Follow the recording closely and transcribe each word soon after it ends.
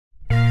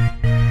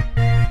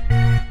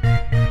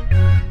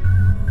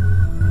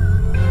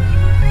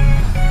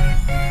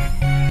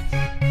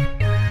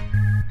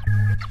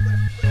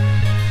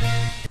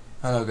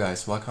Hello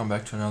guys, welcome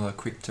back to another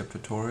quick tip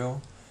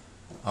tutorial.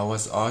 I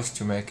was asked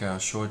to make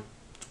a short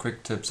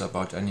quick tips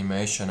about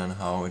animation and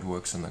how it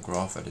works in the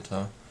graph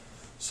editor.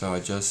 So I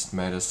just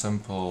made a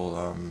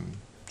simple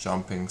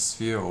jumping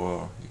sphere,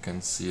 or you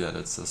can see that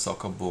it's a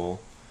soccer ball.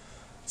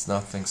 It's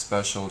nothing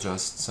special,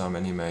 just some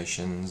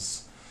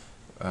animations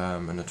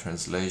in the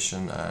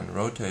translation and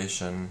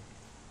rotation,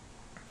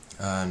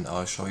 and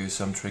I'll show you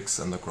some tricks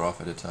in the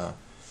graph editor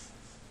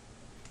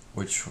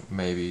which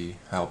may be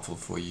helpful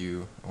for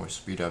you or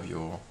speed up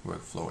your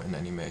workflow in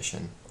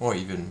animation, or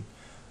even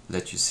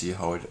let you see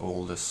how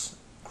all this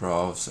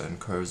graphs and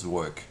curves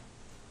work.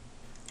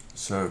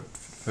 So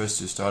first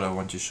to start, I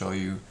want to show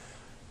you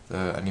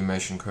the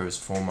animation curves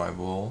for my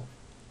ball,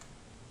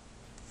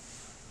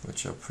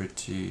 which are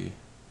pretty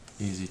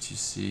easy to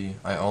see.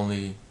 All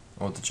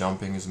the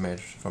jumping is made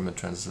from the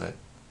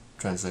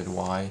translate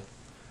Y,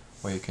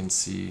 where you can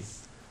see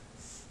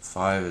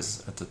 5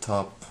 is at the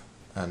top,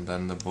 and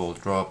then the ball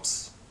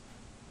drops,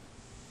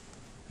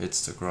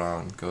 hits the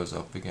ground, goes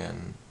up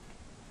again,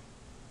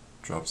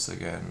 drops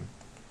again.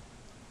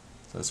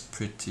 That's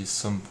pretty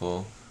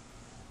simple.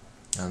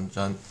 And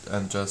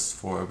just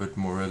for a bit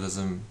more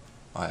realism,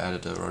 I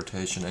added a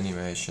rotation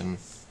animation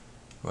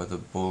where the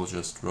ball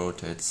just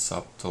rotates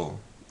subtle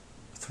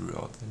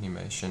throughout the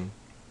animation.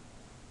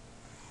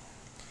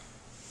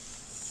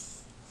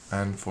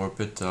 And for a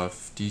bit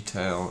of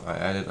detail, I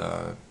added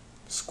a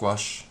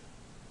squash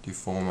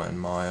deformer in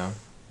Maya,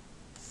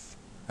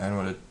 and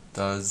what it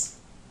does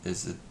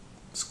is it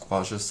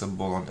squashes the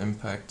ball on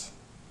impact,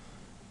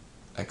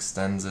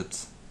 extends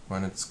it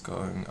when it's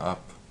going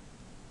up,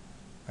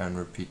 and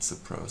repeats the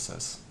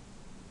process,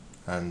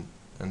 and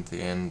in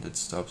the end it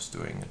stops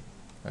doing it,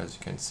 as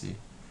you can see.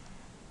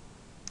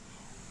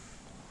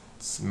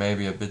 It's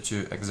maybe a bit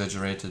too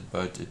exaggerated,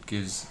 but it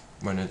gives,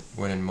 when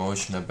in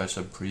motion, a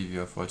better preview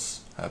of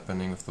what's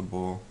happening with the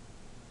ball.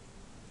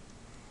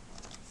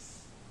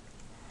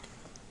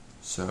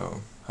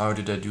 So how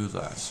did I do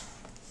that?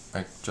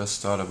 I just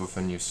started with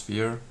a new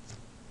sphere,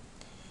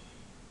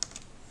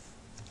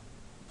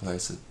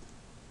 place it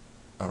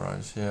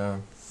around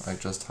here. I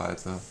just hide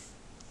the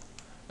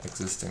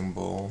existing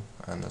ball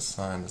and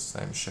assign the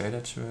same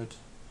shader to it.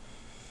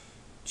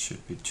 It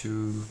should be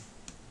 2.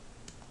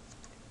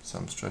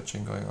 Some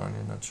stretching going on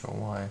here, not sure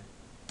why.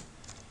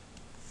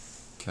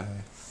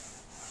 Okay.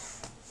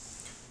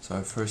 So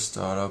I first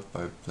start up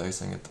by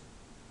placing it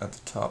at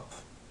the top,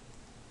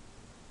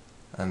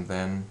 and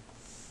then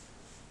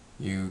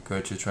you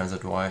go to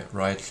Translate Y,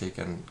 right click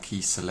and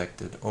key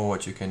selected, or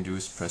what you can do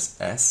is press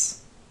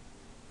S,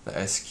 the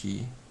S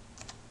key.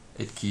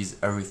 It keys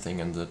everything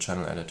in the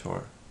channel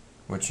editor,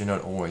 which you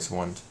not always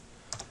want.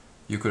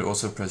 You could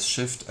also press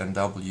Shift and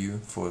W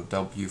for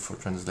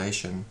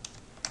translation,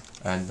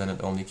 and then it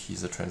only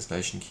keys the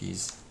translation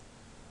keys.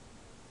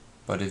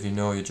 But if you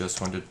know you just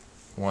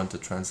want to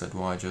Translate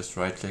Y, just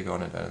right click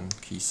on it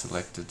and key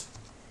selected,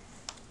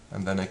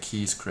 and then a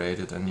key is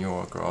created in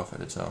your graph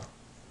editor.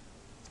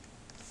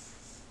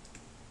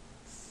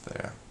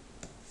 There.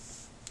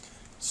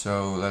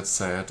 So let's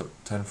say at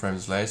 10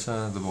 frames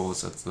later the ball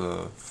is at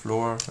the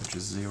floor, which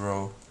is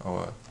 0,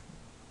 or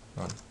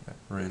not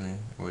really,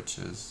 which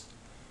is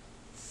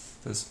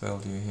this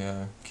value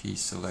here, key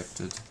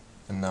selected,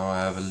 and now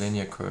I have a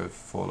linear curve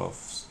full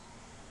of,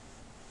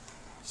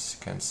 as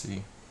you can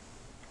see.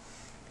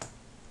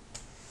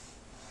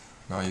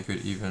 Now you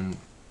could even,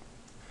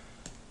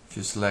 if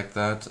you select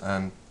that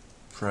and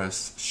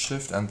press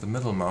Shift and the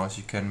middle mouse,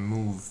 you can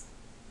move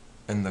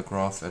in the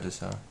graph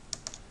editor.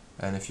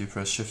 And if you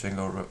press Shift and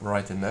go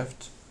right and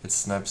left, it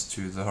snaps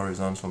to the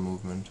horizontal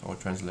movement or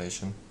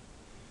translation.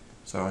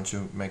 So I want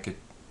to make it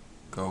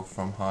go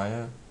from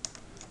higher.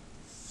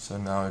 So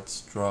now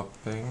it's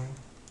dropping,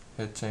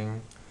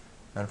 hitting,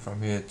 and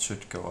from here it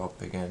should go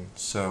up again.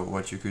 So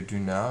what you could do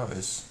now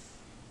is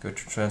go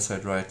to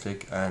Translate, right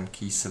click and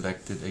key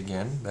selected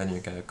again, then you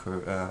get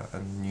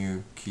a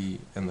new key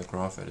in the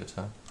graph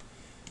editor.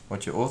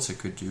 What you also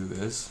could do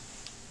is,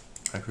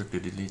 I quickly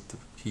delete the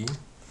key,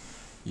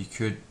 you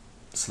could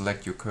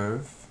select your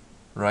curve,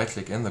 right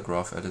click in the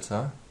graph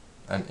editor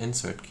and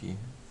insert key.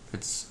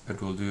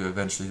 It will do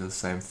eventually the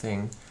same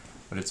thing,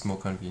 but it's more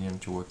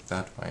convenient to work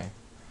that way.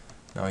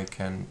 Now you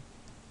can,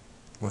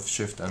 with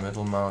Shift and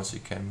middle mouse, you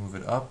can move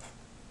it up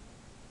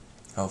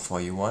how far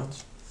you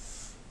want.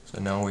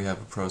 So now we have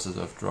a process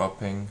of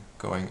dropping,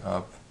 going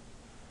up,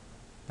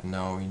 and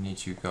now we need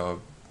to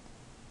go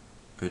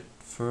a bit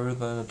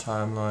further in the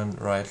timeline,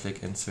 right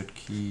click, insert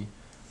key,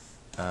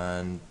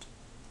 and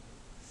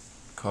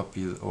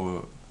copy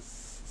or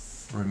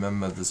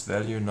remember this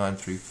value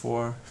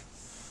 934,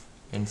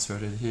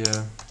 insert it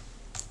here,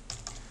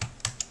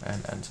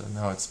 and enter.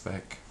 Now it's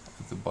back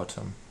at the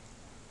bottom.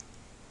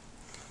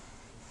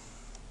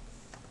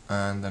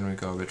 And then we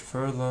go a bit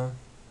further,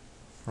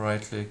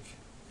 right click,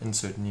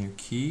 insert new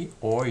key,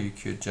 or you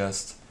could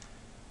just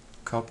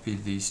copy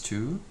these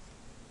two,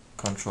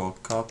 Control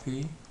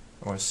copy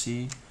or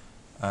C,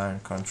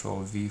 and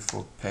Control V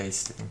for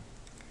pasting.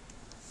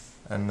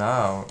 And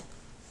now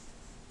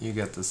you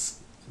get this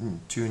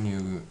 2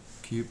 new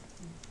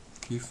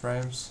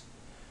keyframes,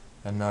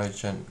 and now you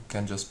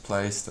can just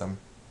place them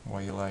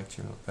where you like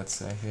to. Let's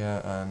say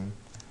here, and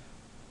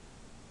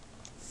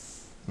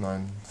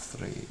 9,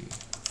 3,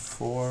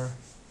 4.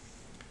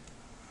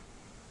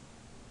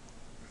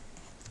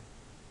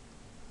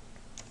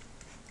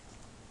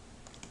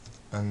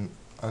 And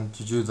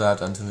you do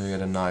that until you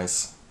get a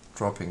nice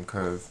dropping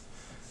curve.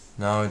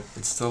 Now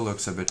it still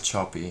looks a bit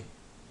choppy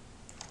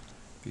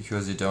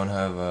because you don't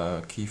have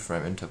a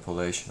keyframe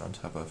interpolation on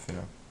top of,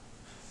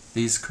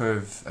 These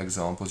curve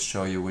examples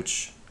show you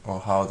which or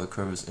how the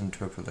curve is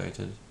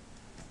interpolated.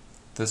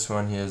 This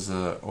one here is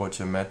a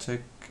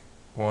automatic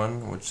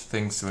one which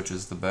thinks which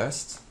is the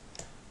best,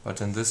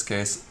 but in this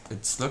case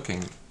it's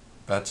looking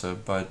better,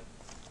 but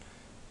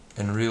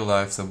in real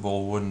life the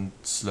ball wouldn't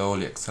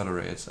slowly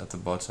accelerate at the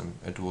bottom.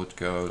 It would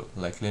go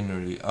like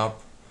linearly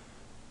up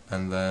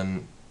and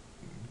then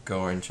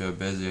go into a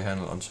Bezier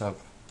handle on top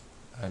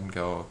and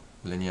go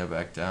linear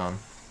back down.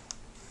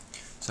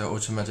 So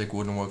automatic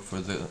wouldn't work for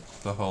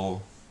the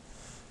whole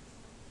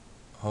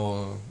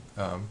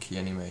key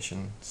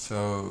animation.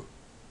 So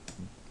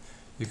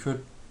you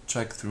could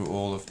check through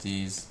all of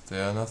these.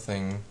 They are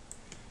nothing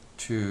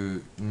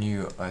too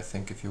new. I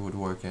think if you would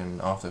work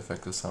in After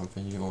Effects or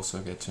something, you also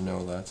get to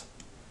know that.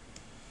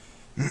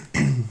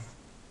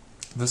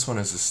 This one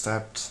is a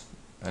stepped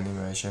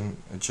animation.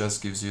 It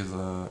just gives you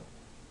the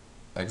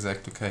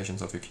exact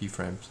locations of your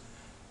keyframes,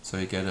 so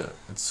you get it.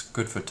 It's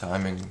good for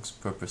timing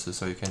purposes,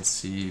 so you can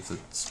see if the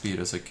speed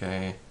is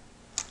okay.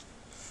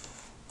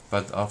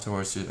 But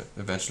afterwards, you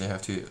eventually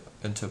have to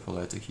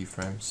interpolate the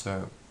keyframe.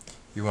 So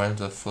you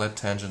want a flat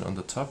tangent on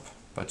the top,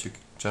 but you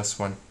just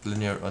want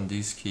linear on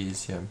these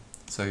keys here.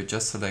 So you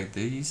just select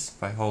these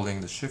by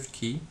holding the Shift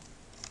key.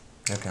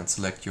 You can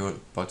select your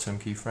bottom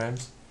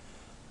keyframes,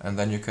 and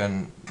then you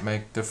can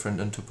make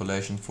different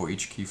interpolation for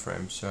each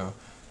keyframe. So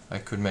I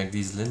could make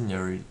these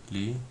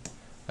linearly,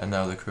 and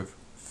now the curve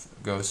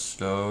goes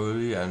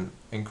slowly and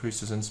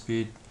increases in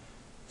speed,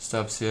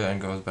 stops here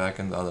and goes back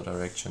in the other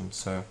direction.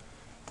 So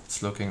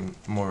it's looking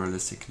more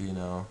realistically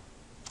now.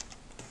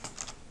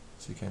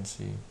 As you can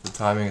see, the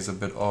timing is a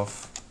bit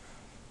off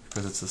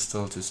because it's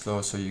still too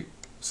slow. So you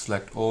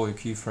select all your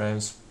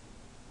keyframes,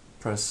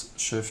 press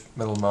Shift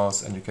middle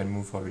mouse, and you can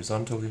move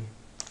horizontally,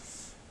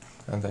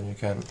 and then you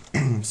can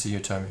see your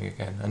timing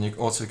again. And you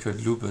also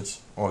could loop it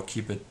or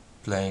keep it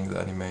playing the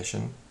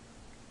animation.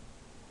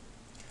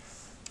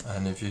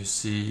 And if you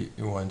see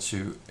you want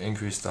to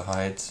increase the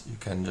height, you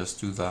can just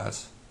do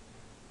that,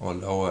 or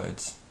lower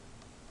it.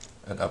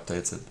 It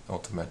updates it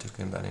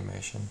automatically in the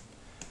animation.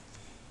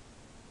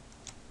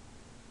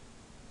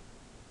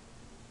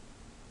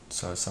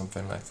 So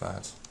something like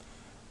that.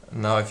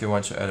 Now if you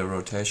want to add a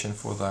rotation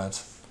for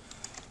that,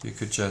 you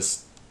could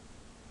just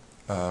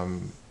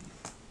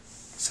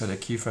set a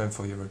keyframe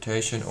for your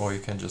rotation, or you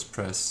can just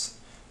press,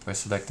 by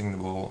selecting the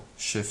ball,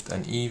 Shift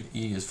and E.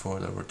 E is for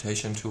the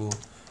rotation tool,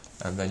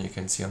 and then you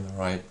can see on the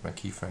right my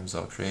keyframes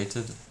are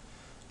created.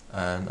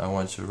 And I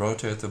want to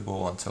rotate the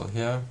ball until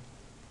here,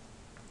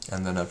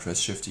 and then I press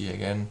Shift E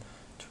again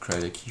to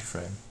create a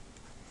keyframe.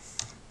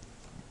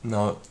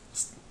 Now,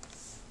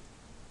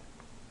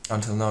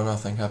 until now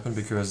nothing happened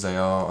because they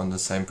are on the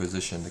same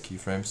position, the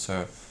keyframes.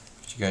 So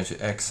if you go into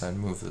X and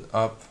move it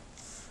up,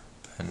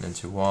 and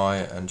into Y,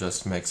 and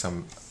just make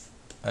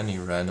any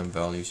random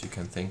values you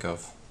can think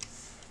of.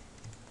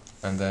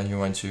 And then you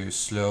want to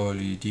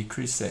slowly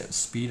decrease the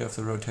speed of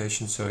the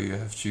rotation, so you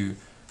have to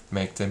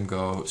make them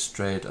go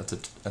straight at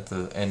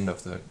the end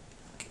of the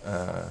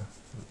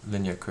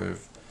linear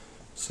curve.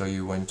 So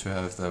you want to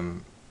have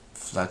them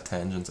flat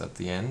tangents at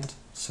the end,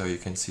 so you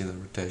can see the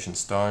rotation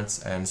starts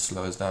and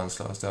slows down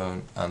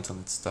until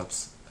it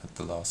stops at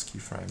the last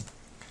keyframe.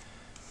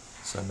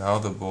 So now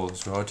the ball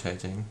is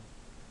rotating.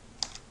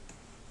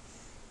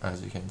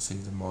 As you can see,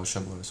 the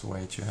motion blur is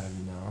way too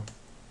heavy now.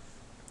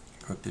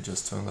 Quickly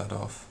just turn that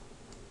off,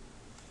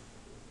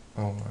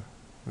 or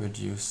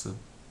reduce the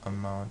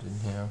amount in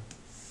here.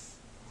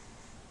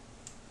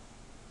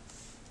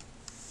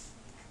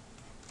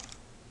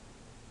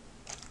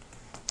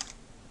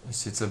 You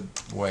see it's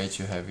way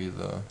too heavy,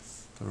 the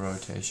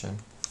rotation.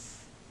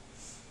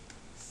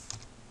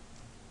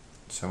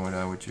 So what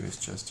I would do is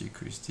just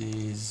decrease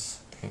these,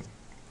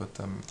 put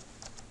them,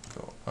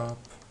 go up.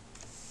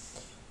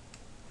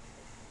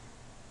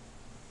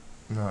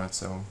 No,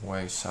 it's a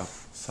way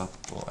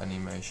subtle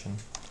animation.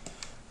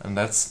 And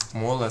that's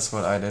more or less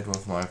what I did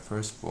with my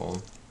first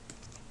ball.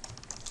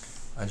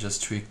 I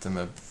just tweaked them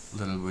a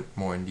little bit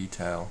more in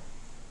detail.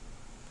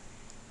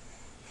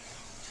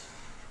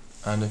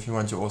 And if you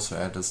want to also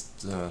add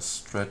the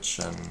stretch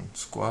and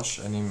squash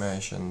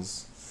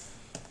animations,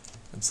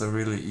 it's a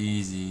really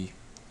easy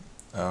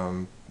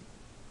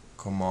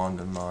command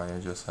in Maya.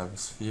 You just have a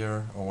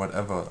sphere or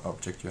whatever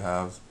object you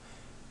have.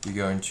 You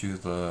go into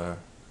the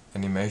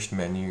animation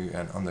menu,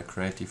 and on the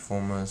create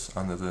deformers,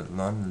 under the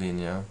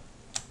non-linear,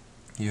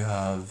 you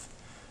have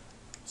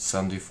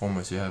some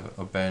deformers. You have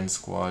a bend,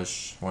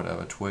 squash,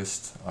 whatever,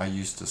 twist. I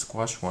used the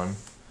squash one,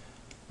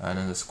 and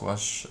in the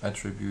squash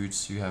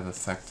attributes you have a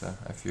factor.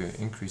 If you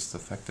increase the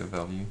factor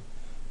value,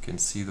 You can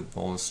see the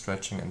ball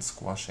stretching and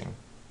squashing,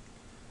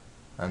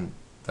 and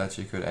that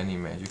you could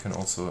animate. You can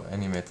also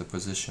animate the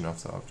position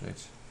of the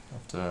object,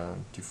 of the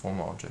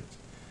deformer object.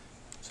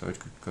 So it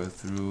could go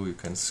through, you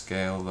can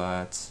scale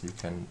that, you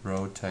can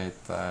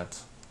rotate that.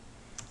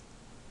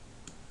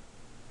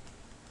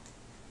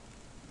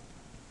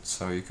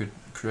 So you could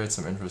create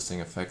some interesting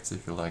effects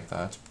if you like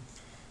that.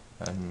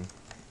 And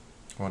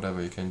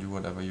whatever, you can do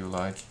whatever you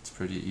like, it's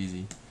pretty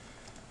easy.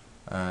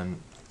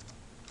 And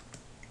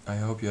I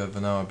hope you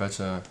have now a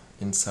better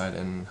insight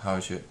in how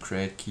to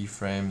create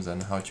keyframes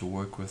and how to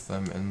work with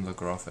them in the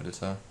graph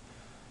editor.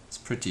 It's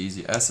pretty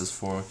easy. S is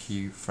for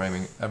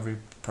keyframing every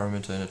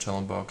parameter in a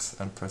channel box,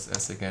 and press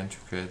S again to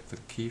create the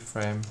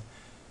keyframe.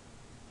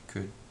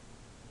 Could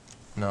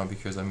now,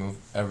 because I move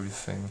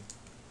everything,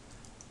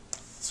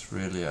 it's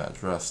really a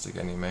drastic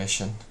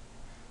animation.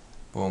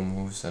 Ball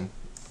moves and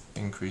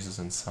increases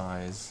in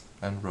size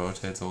and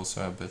rotates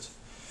also a bit.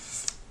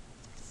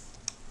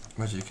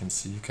 But you can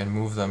see you can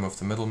move them with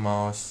the middle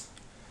mouse.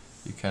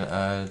 You can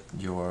add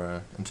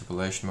your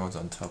interpolation modes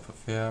on top of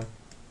here.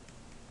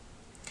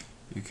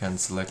 You can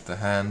select the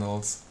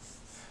handles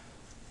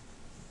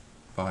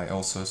by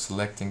also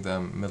selecting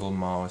them, middle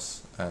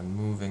mouse, and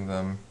moving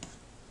them.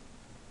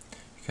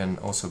 You can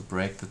also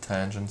break the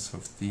tangents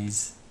with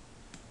these.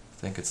 I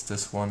think it's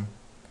this one.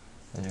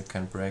 And you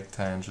can break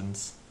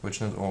tangents, which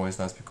is not always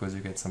nice because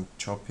you get some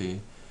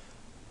choppy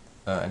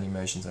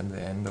animations at the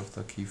end of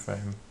the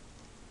keyframe.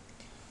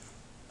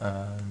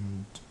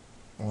 And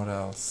what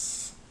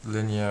else?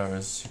 Linear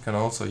is, you can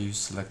also use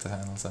select the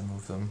handles and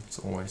move them. It's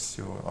always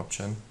your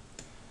option.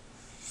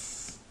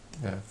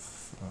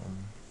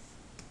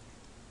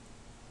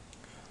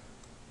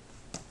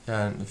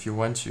 And if you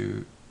want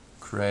to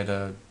create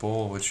a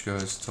ball which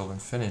goes till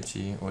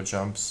infinity or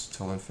jumps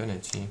till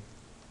infinity,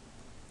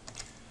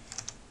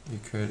 you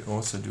could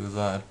also do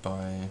that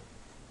by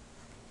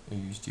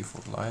use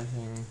default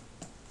lighting,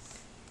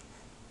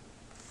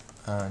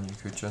 and you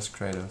could just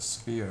create a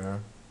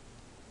sphere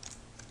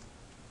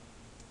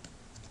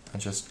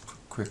and just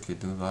quickly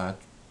do that.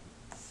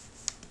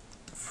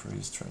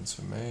 Freeze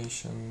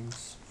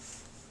transformations.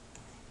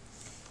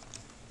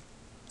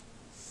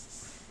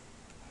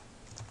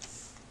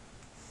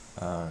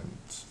 And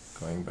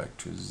going back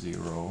to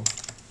 0.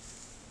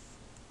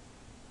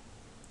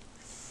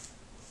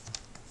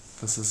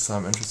 This is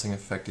some interesting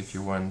effect if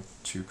you want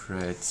to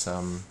create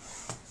some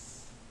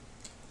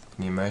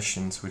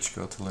animations which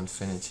go till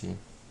infinity.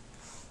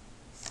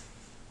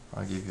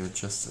 I'll give you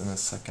just in a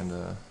second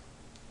an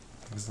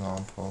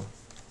example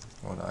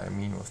what I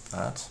mean with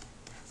that.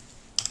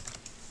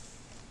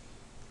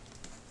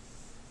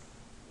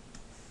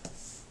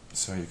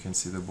 So you can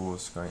see the ball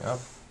is going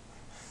up.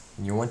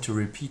 And you want to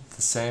repeat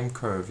the same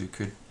curve, you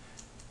could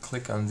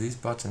click on these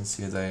buttons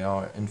here. They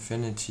are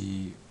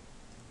infinity,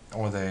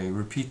 or they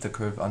repeat the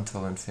curve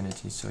until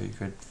infinity, so you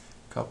could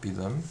copy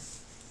them,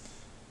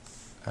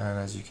 and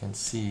as you can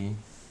see,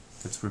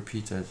 it's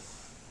repeated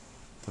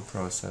the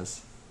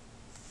process.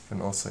 You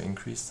can also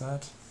increase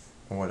that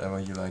or whatever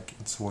you like.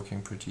 It's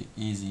working pretty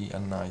easy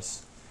and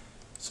nice.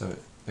 So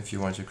if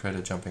you want to create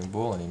a jumping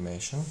ball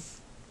animation,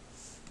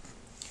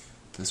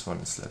 this one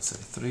is, let's say,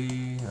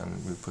 3,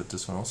 and we put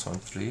this one also on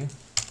 3.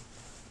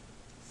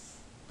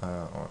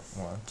 Or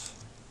what?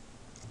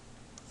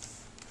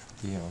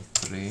 Here on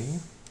 3.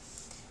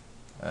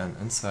 And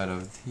inside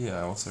of here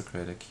I also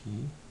create a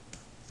key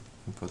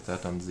and put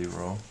that on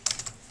 0.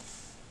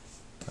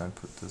 And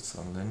put this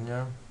on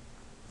linear.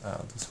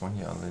 This one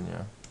here on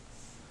linear.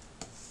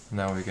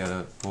 Now we get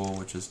a ball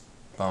which is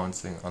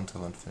bouncing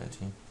until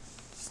infinity.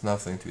 It's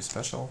nothing too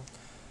special,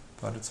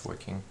 but it's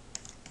working.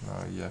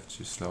 Now you have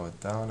to slow it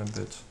down a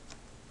bit.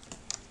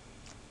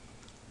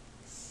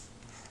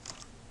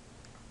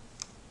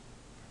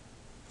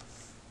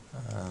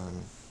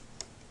 And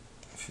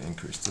if you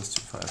increase this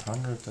to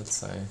 500, let's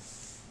say,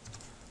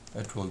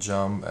 it will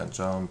jump and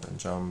jump and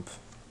jump.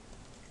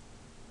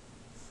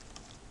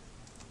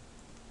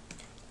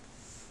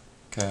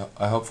 Okay,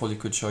 I hopefully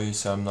could show you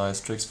some nice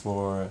tricks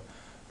for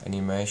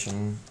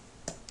animation,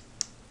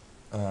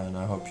 and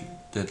I hope you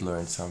did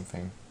learn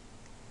something.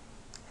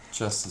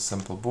 Just a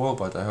simple ball,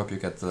 but I hope you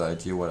get the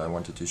idea what I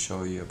wanted to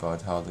show you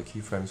about how the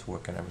keyframes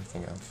work and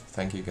everything else.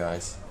 Thank you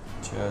guys.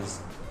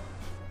 Cheers.